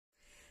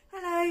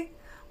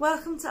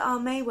Welcome to our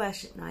May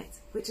Worship Night,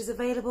 which is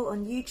available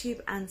on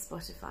YouTube and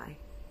Spotify.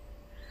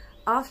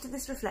 After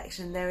this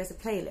reflection, there is a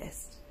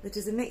playlist that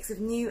is a mix of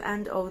new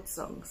and old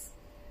songs.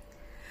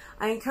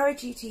 I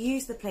encourage you to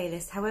use the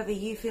playlist however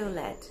you feel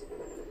led.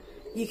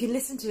 You can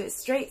listen to it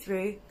straight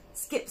through,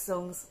 skip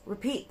songs,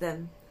 repeat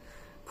them,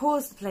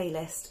 pause the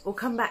playlist, or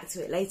come back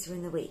to it later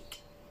in the week.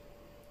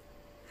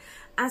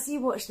 As you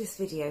watch this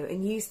video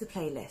and use the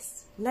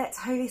playlist, let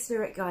Holy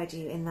Spirit guide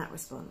you in that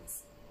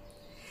response.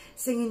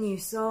 Sing a new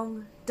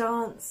song,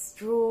 dance,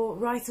 draw,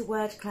 write a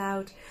word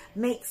cloud,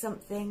 make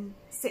something,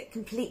 sit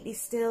completely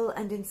still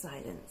and in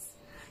silence.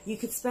 You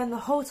could spend the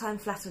whole time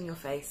flat on your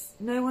face,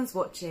 no one's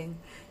watching,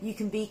 you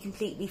can be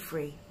completely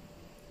free.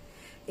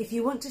 If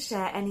you want to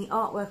share any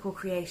artwork or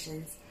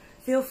creations,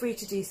 feel free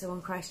to do so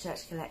on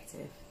Christchurch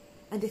Collective.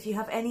 And if you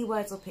have any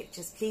words or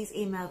pictures, please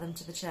email them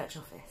to the church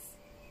office.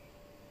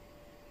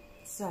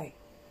 So,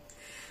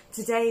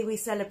 today we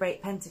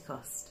celebrate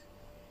Pentecost.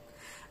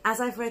 As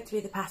I've read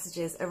through the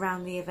passages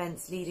around the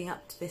events leading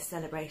up to this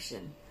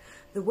celebration,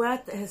 the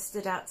word that has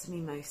stood out to me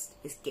most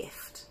is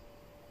gift.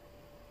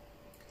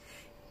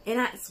 In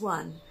Acts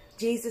 1,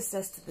 Jesus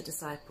says to the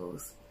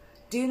disciples,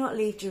 "Do not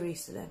leave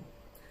Jerusalem,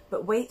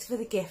 but wait for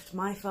the gift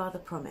my Father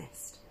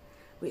promised,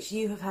 which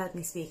you have heard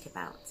me speak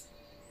about.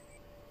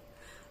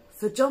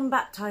 For John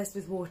baptized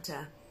with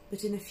water,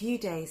 but in a few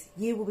days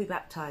you will be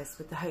baptized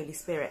with the Holy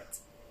Spirit."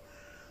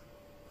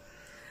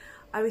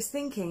 I was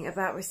thinking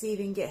about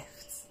receiving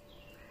gifts,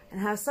 and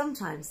how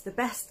sometimes the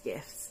best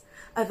gifts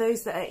are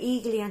those that are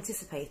eagerly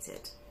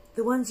anticipated,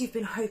 the ones you've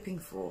been hoping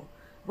for,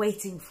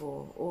 waiting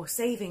for, or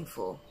saving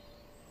for.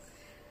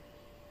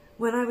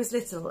 When I was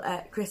little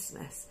at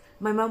Christmas,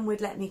 my mum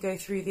would let me go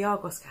through the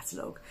Argos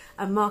catalogue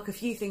and mark a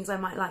few things I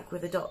might like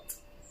with a dot.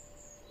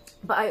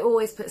 But I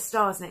always put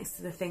stars next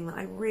to the thing that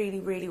I really,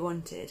 really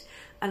wanted,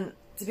 and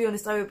to be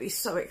honest, I would be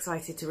so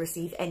excited to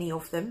receive any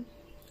of them.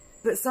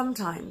 But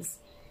sometimes,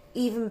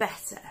 even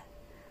better,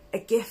 are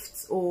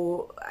gifts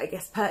or, I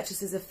guess,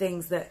 purchases of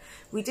things that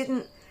we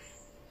didn't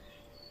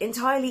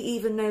entirely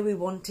even know we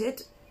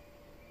wanted,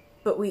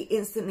 but we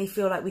instantly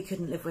feel like we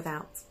couldn't live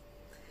without.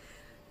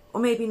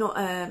 Or maybe not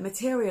a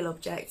material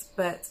object,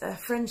 but a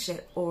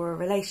friendship or a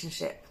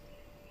relationship.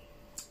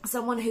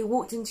 Someone who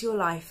walked into your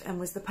life and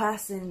was the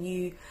person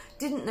you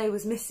didn't know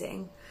was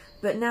missing,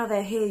 but now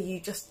they're here, you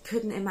just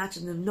couldn't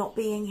imagine them not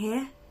being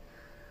here.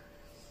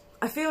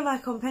 I feel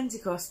like on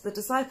Pentecost, the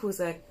disciples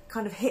are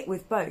kind of hit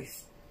with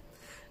both.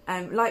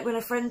 Like when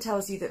a friend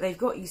tells you that they've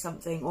got you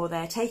something, or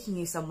they're taking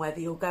you somewhere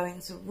that you're going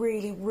to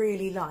really,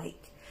 really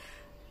like.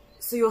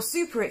 So you're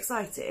super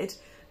excited,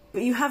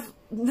 but you have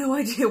no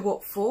idea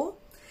what for.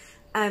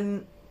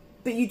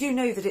 But you do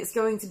know that it's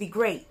going to be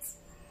great.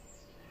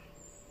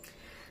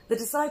 The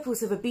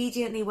disciples have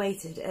obediently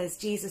waited as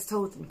Jesus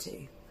told them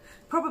to,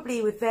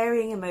 probably with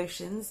varying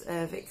emotions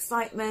of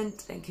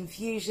excitement and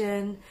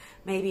confusion,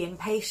 maybe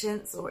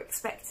impatience or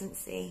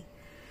expectancy.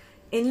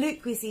 In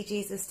Luke, we see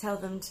Jesus tell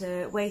them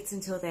to wait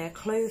until they are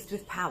clothed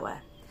with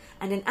power.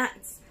 And in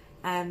Acts,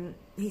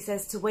 he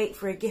says to wait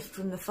for a gift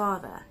from the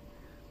Father.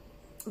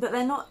 But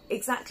they're not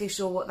exactly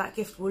sure what that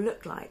gift will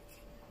look like.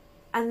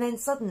 And then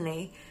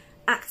suddenly,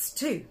 Acts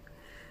 2,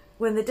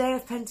 when the day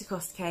of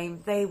Pentecost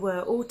came, they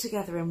were all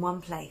together in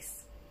one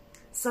place.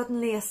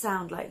 Suddenly a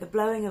sound like the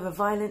blowing of a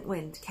violent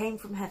wind came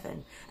from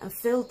heaven and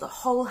filled the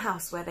whole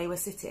house where they were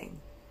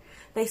sitting.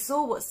 They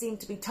saw what seemed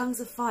to be tongues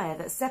of fire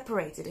that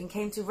separated and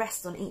came to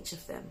rest on each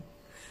of them.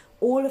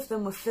 All of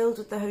them were filled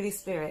with the Holy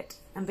Spirit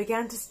and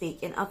began to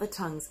speak in other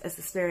tongues as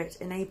the Spirit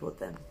enabled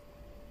them.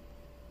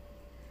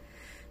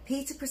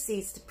 Peter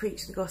proceeds to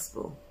preach the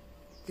gospel,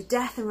 the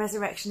death and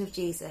resurrection of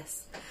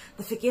Jesus,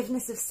 the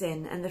forgiveness of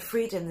sin and the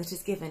freedom that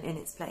is given in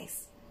its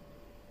place.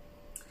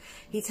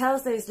 He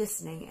tells those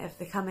listening of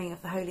the coming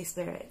of the Holy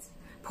Spirit,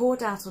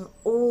 poured out on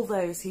all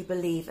those who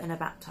believe and are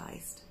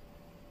baptised.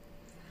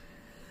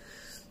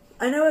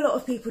 I know a lot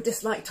of people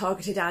dislike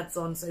targeted ads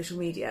on social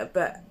media,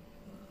 but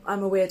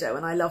I'm a weirdo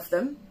and I love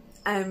them.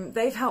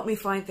 They've helped me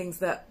find things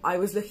that I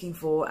was looking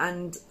for,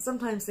 and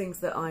sometimes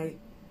things that I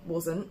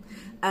wasn't,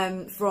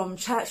 from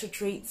church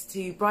retreats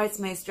to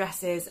bridesmaids'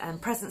 dresses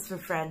and presents for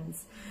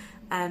friends.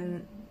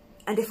 And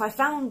if I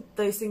found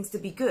those things to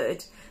be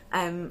good,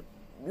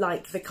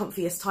 like the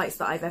comfiest tights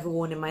that I've ever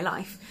worn in my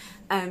life,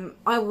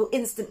 I will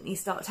instantly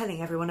start telling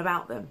everyone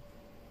about them.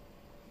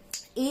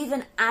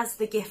 Even as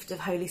the gift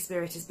of Holy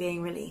Spirit is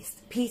being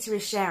released, Peter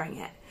is sharing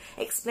it,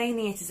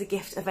 explaining it as a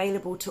gift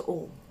available to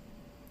all.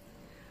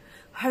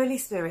 Holy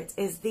Spirit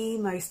is the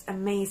most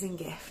amazing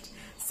gift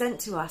sent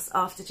to us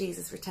after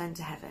Jesus returned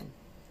to heaven.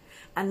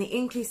 And the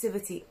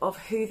inclusivity of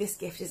who this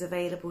gift is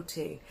available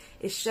to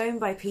is shown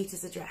by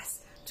Peter's address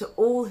to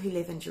all who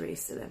live in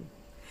Jerusalem,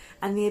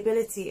 and the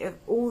ability of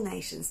all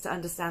nations to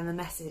understand the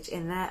message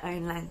in their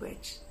own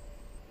language.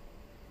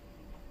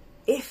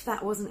 If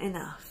that wasn't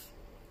enough,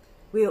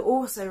 we are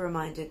also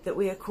reminded that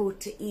we are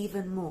called to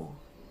even more.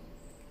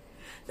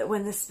 That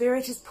when the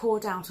Spirit is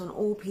poured out on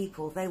all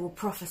people, they will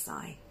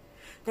prophesy,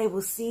 they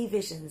will see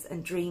visions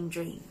and dream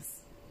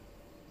dreams.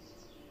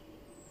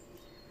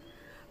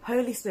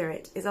 Holy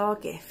Spirit is our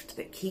gift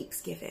that keeps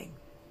giving.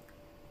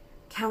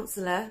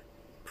 Counsellor,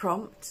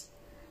 prompt,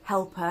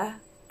 helper,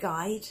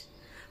 guide,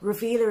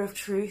 revealer of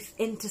truth,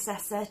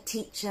 intercessor,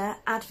 teacher,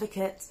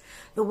 advocate,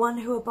 the one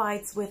who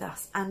abides with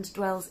us and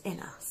dwells in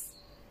us.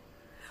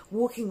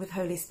 Walking with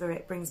Holy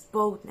Spirit brings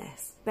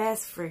boldness,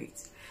 bears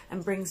fruit,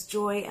 and brings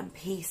joy and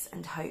peace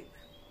and hope.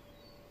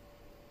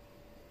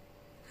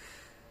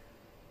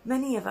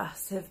 Many of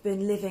us have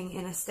been living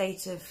in a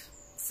state of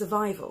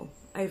survival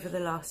over the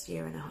last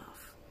year and a half.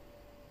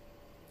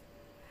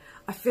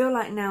 I feel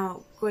like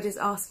now God is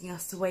asking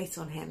us to wait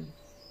on him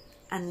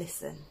and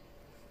listen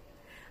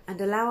and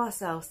allow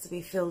ourselves to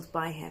be filled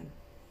by him,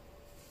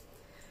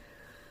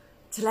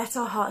 to let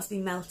our hearts be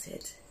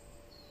melted,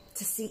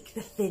 to seek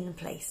the thin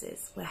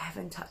places where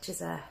heaven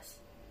touches earth,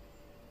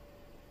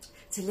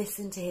 to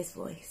listen to his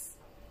voice,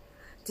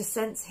 to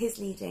sense his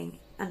leading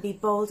and be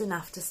bold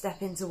enough to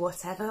step into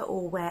whatever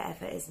or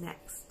wherever is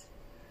next,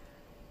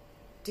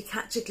 to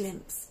catch a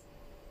glimpse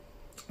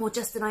or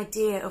just an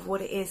idea of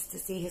what it is to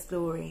see his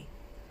glory,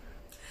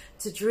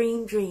 to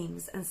dream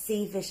dreams and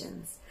see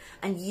visions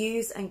and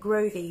use and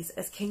grow these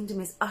as kingdom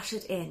is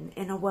ushered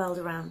in a world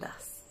around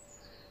us,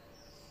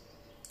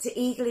 to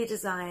eagerly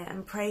desire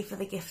and pray for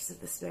the gifts of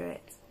the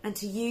Spirit and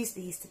to use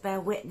these to bear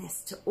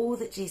witness to all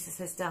that Jesus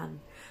has done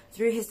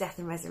through his death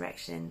and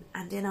resurrection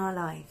and in our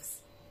lives.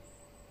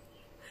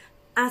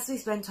 As we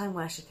spend time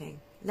worshipping,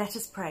 let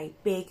us pray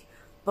big,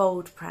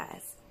 bold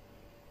prayers.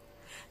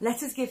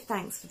 Let us give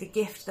thanks for the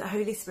gift that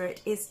Holy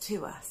Spirit is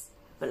to us,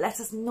 but let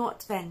us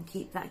not then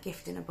keep that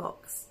gift in a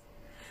box.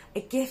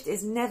 A gift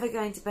is never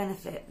going to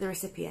benefit the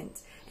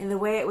recipient in the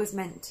way it was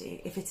meant to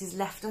if it is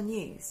left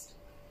unused.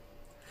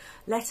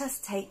 Let us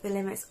take the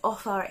limits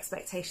off our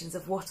expectations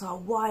of what our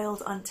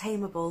wild,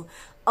 untamable,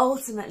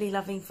 ultimately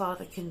loving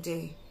Father can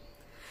do,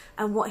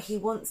 and what he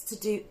wants to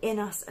do in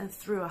us and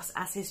through us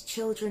as his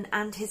children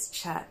and his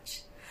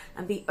church,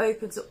 and be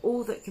open to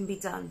all that can be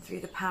done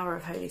through the power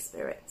of Holy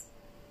Spirit.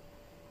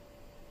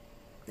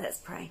 Let's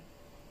pray.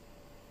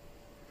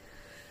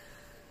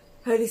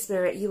 Holy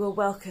Spirit, you are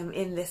welcome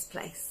in this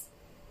place.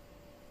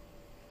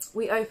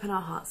 We open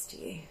our hearts to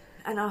you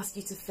and ask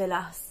you to fill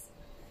us,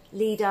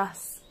 lead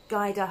us,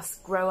 guide us,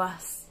 grow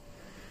us.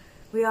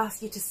 We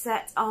ask you to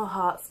set our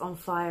hearts on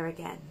fire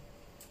again,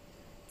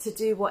 to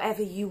do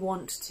whatever you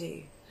want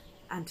to,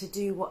 and to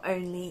do what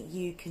only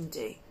you can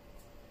do.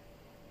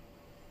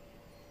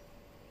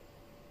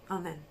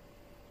 Amen.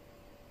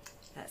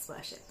 Let's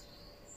worship.